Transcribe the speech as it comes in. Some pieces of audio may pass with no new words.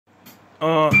They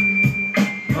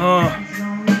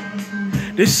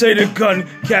say the gun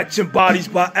catching bodies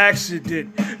by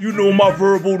accident. You know my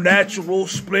verbal natural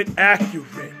split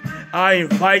accurate. I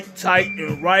invite tight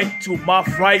and right to my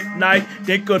fright night.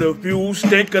 Think of the views,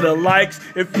 think of the likes.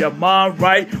 If your mind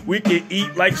right, we can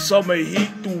eat like summer heat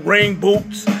through rain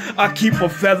boots. I keep a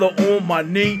feather on my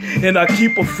knee and I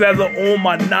keep a feather on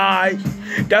my knife.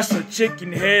 That's a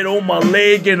chicken head on my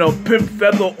leg and a pimp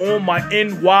feather on my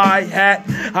NY hat.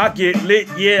 I get lit,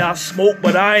 yeah, I smoke,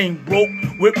 but I ain't broke.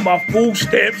 With my food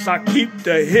stamps, I keep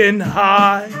the hen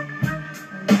high.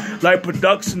 Like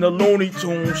production of Looney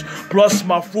Tunes, plus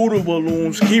my fruit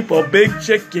balloons. Keep a big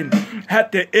chicken.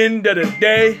 At the end of the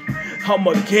day, I'm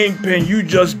a kingpin, you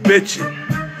just bitchin'.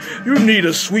 You need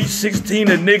a sweet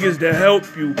 16 of niggas to help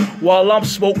you. While I'm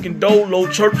smoking dolo,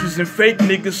 churches and fake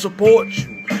niggas support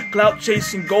you. Clout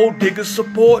chasing gold diggers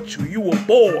support you. You a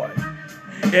boy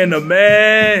in a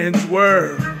man's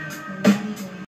world.